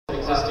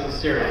existing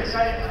series.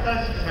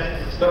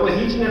 But with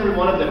each and every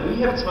one of them,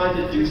 we have tried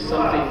to do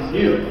something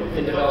new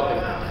in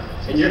developing them.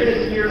 And you're going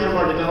to hear from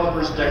our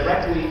developers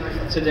directly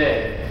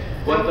today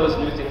what those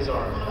new things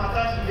are.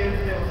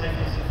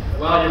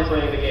 While you're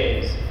playing the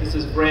games, this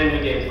is brand new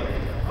gameplay.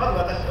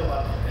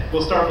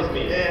 We'll start with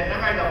me.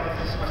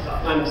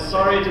 I'm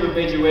sorry to have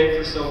made you wait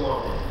for so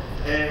long.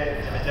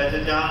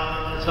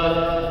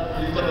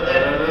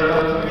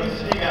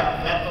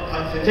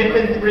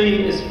 Pikmin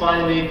 3 is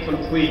finally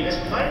complete.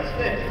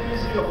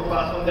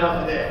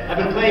 Now, I've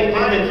been playing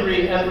Pikmin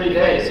 3 every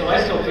day, so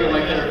I still feel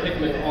like there are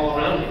Pikmin all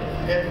around you.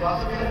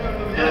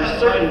 And I'm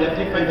certain that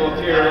Pikmin will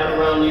appear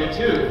around you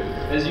too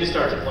as you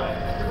start to play.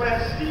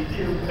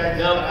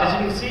 Now, as you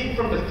can see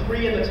from the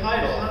 3 in the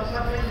title,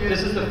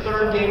 this is the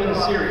 3rd game in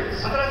the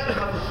series.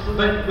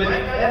 But with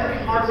every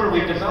hardware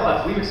we've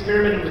developed, we've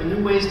experimented with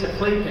new ways to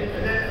play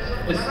Pikmin.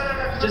 It's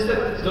just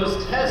that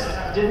those tests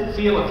didn't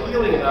feel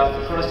appealing enough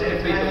for us to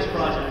complete those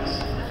projects.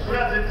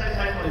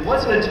 It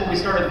wasn't until we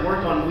started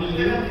work on Wii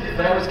U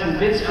that I was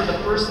convinced for the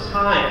first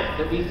time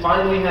that we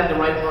finally had the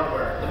right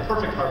hardware, the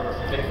perfect hardware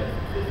for Pikmin.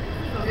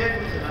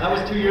 That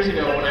was 2 years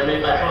ago when I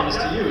made my promise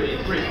to you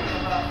at E3.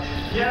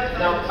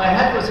 Now, if I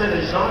had to assign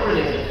a genre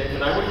name to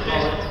Pikmin, I would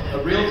call it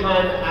a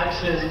real-time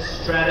action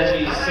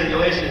strategy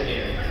simulation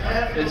game.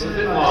 It's a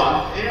bit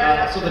long,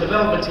 so the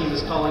development team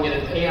is calling it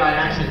an AI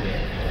action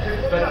game.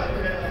 But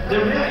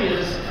there really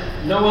is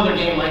no other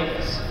game like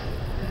this.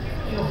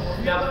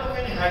 Now,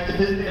 the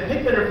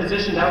Pikmin are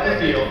positioned out in the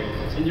field,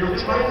 and you're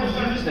trying to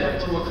use them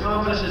to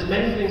accomplish as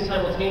many things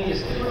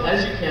simultaneously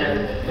as you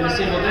can in a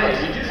single day.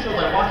 You do so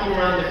by walking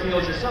around the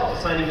field yourself,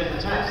 assigning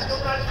different tasks.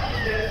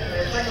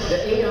 The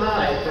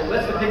AI that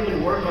lets the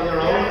Pikmin work on their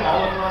own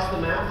all across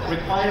the map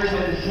requires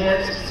an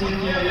enhanced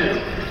CPU.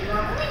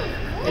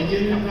 And you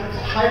need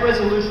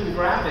high-resolution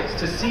graphics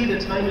to see the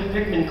tiny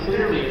Pikmin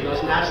clearly in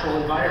those natural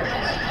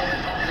environments.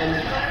 And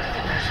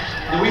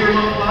the Wii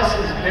Remote Plus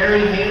is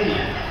very handy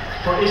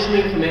for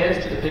issuing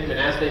commands to the Pikmin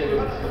as they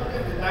move.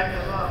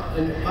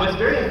 And what's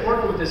very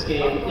important with this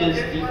game is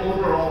the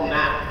overall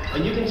map.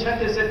 And you can check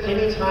this at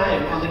any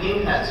time on the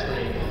gamepad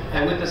screen.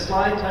 And with the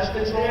slide touch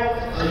control,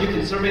 you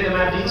can survey the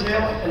map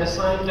detail and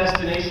assign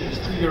destinations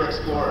to your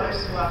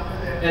explorers.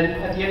 And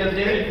at the end of the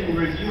day, you can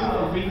review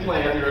a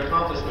replay of your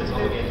accomplishments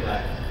on the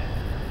gamepad.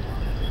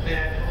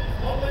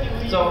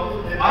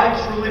 So I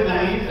truly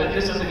believe that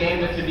this is a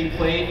game that could be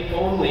played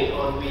only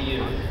on Wii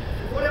U.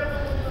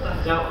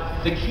 Now,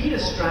 the key to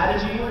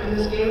strategy in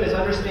this game is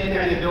understanding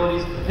the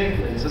abilities of the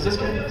Pikmin, so this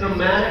can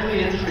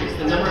dramatically increase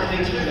the number of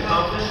things you can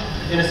accomplish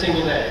in a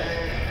single day.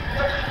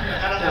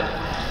 Now,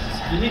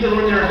 you need to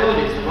learn their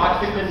abilities. The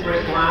rock Pikmin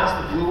break glass,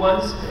 the blue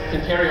ones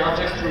can carry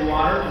objects through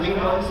water, winged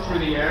ones through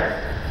the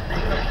air.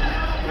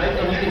 Right?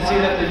 And you can see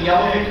that the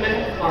yellow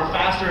Pikmin are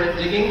faster at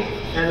digging,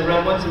 and the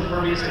red ones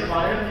impervious to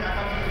fire.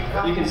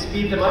 You can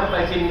speed them up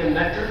by feeding them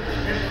nectar.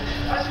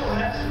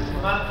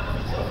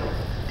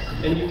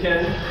 And you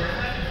can,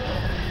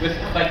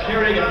 by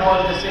carrying a ball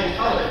of the same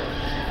color,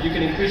 you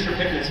can increase your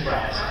Pikmin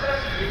sprouts.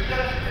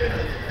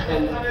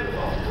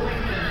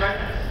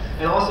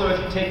 And also, if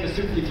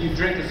you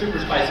drink the super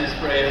spicy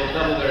spray, it'll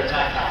double their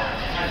attack power.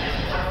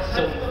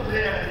 So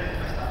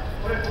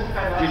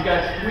we've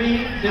got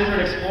 3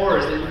 different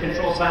explorers that you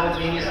control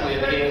simultaneously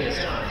in the game this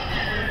time.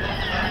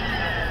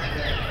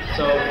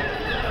 So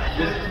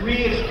with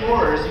 3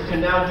 explorers, you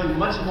can now do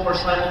much more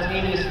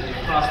simultaneously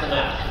across the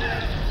map.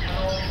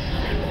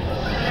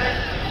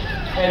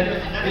 And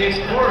the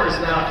explorers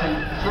now can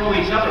throw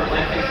each other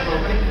like they throw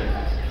Pikmin.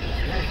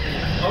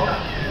 Oh,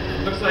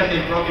 looks like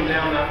they've broken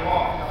down that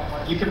wall.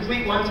 You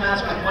complete one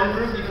task with one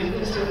group, you can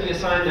instantly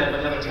assign them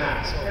another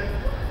task.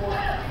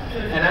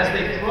 And as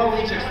you throw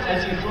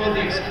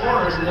the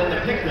explorers and then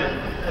the Pikmin,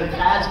 it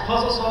adds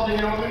puzzle-solving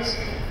elements,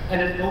 and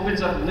it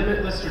opens up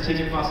limitless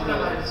strategic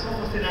possibilities.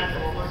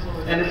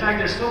 And in fact,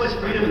 there's so much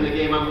freedom in the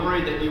game, I'm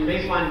worried that you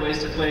may find ways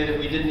to play that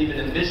we didn't even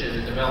envision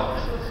in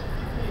development.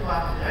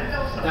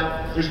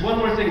 Now, there's one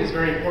more thing that's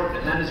very important,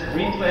 and that is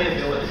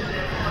replayability.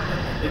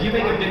 If you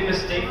make a big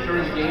mistake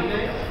during the game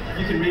day,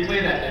 you can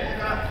replay that day.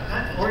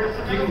 Or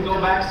you can go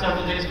back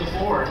several days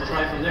before and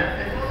try from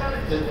there.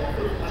 The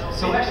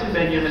selection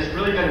menu has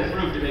really been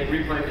improved to make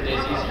replaying the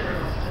days easier.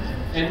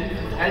 And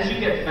as you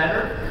get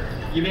better,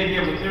 you may be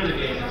able to clear the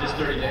game in just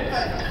 30 days.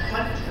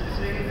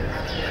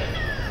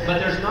 But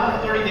there's not a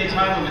 30-day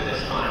time limit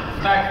this time.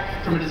 In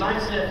fact, from a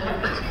design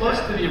standpoint, it's close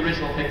to the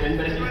original Pikmin,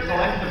 but if you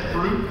collect the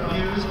fruit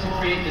used to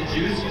create the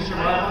juice you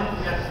survive on,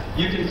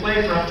 you can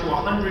play for up to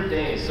 100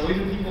 days. So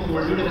even people who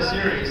are new to the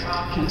series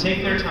can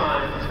take their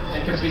time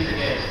and complete the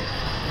game.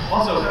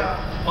 Also,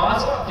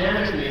 boss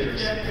damage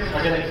meters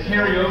are going to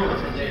carry over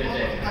from day to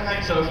day.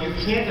 So if you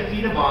can't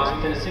defeat a boss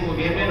within a single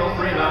game day, don't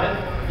worry about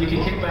it. You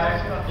can kick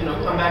back,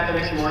 come back the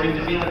next morning,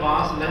 defeat the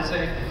boss, and then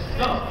say,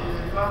 oh,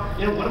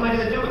 what am I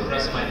going to do with the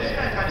rest of my day?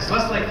 It's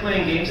less like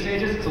playing game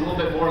stages, it's a little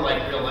bit more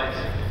like real life.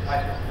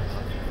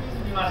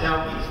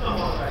 Now,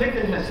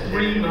 Pikmin has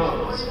 3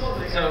 modes.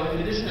 So in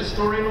addition to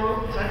story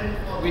mode,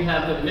 we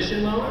have the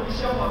mission mode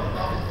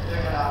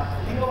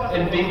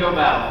and bingo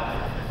battle.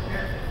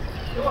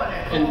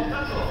 And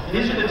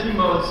these are the two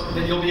modes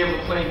that you'll be able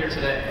to play here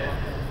today.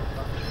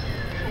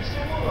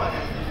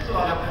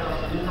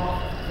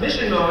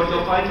 Mission mode,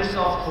 you'll find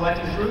yourself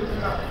collecting fruit,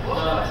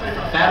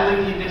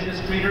 battling the indigenous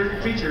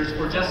creatures,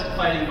 or just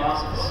fighting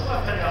bosses.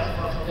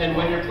 And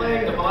when you're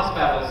playing the boss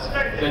battles,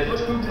 the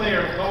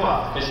two-player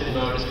co-op mission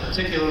mode is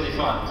particularly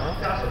fun.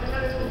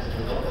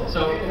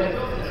 So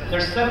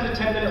there's 7 to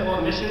 10 minute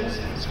long missions.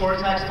 Score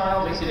attack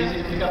style makes it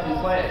easy to pick up and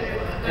play.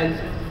 And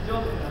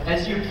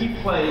as you keep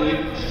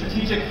playing,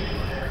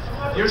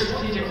 your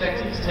strategic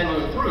techniques tend to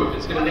improve.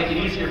 It's going to make it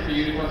easier for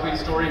you to complete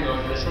story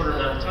mode in a shorter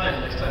amount of time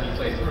the next time you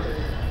play through.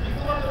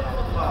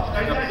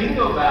 The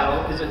bingo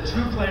battle is a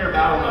 2-player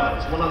battle mode.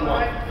 It's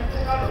one-on-one.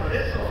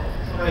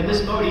 In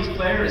this mode, each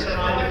player is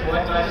trying to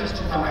collect items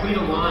to complete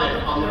a line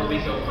on their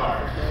bingo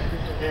card.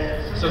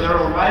 So there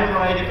are a wide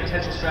variety of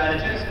potential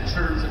strategies in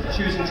terms of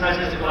choosing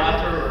treasures to go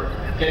after or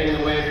getting in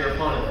the way of your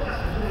opponent.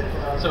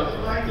 So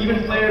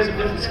even players of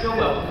different skill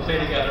levels can play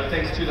together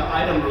thanks to the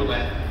item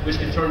roulette, which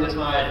can turn the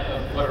tide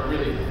of what are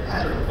really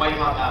sort of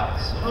white-hot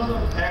battles.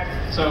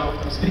 So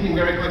I'm speaking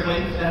very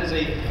quickly. That is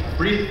a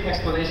brief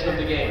explanation of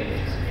the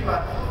game.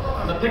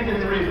 The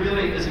Pikmin 3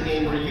 really is a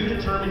game where you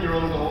determine your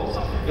own goals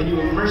and you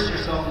immerse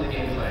yourself in the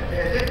gameplay.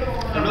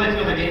 I really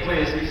feel the gameplay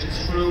has reached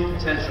its true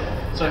potential,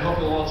 so I hope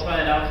you'll all try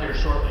it out here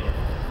shortly.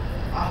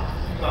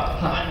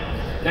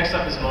 Next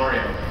up is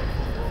Mario.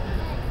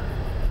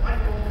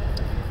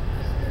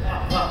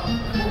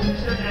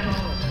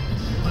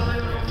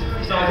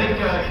 So I think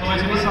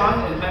Koizumi-san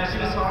and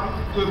Matsuda-san,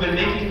 who have been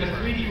making the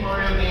 3D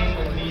Mario games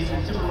with me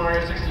since Super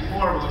Mario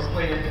 64, will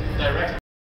explain it directly.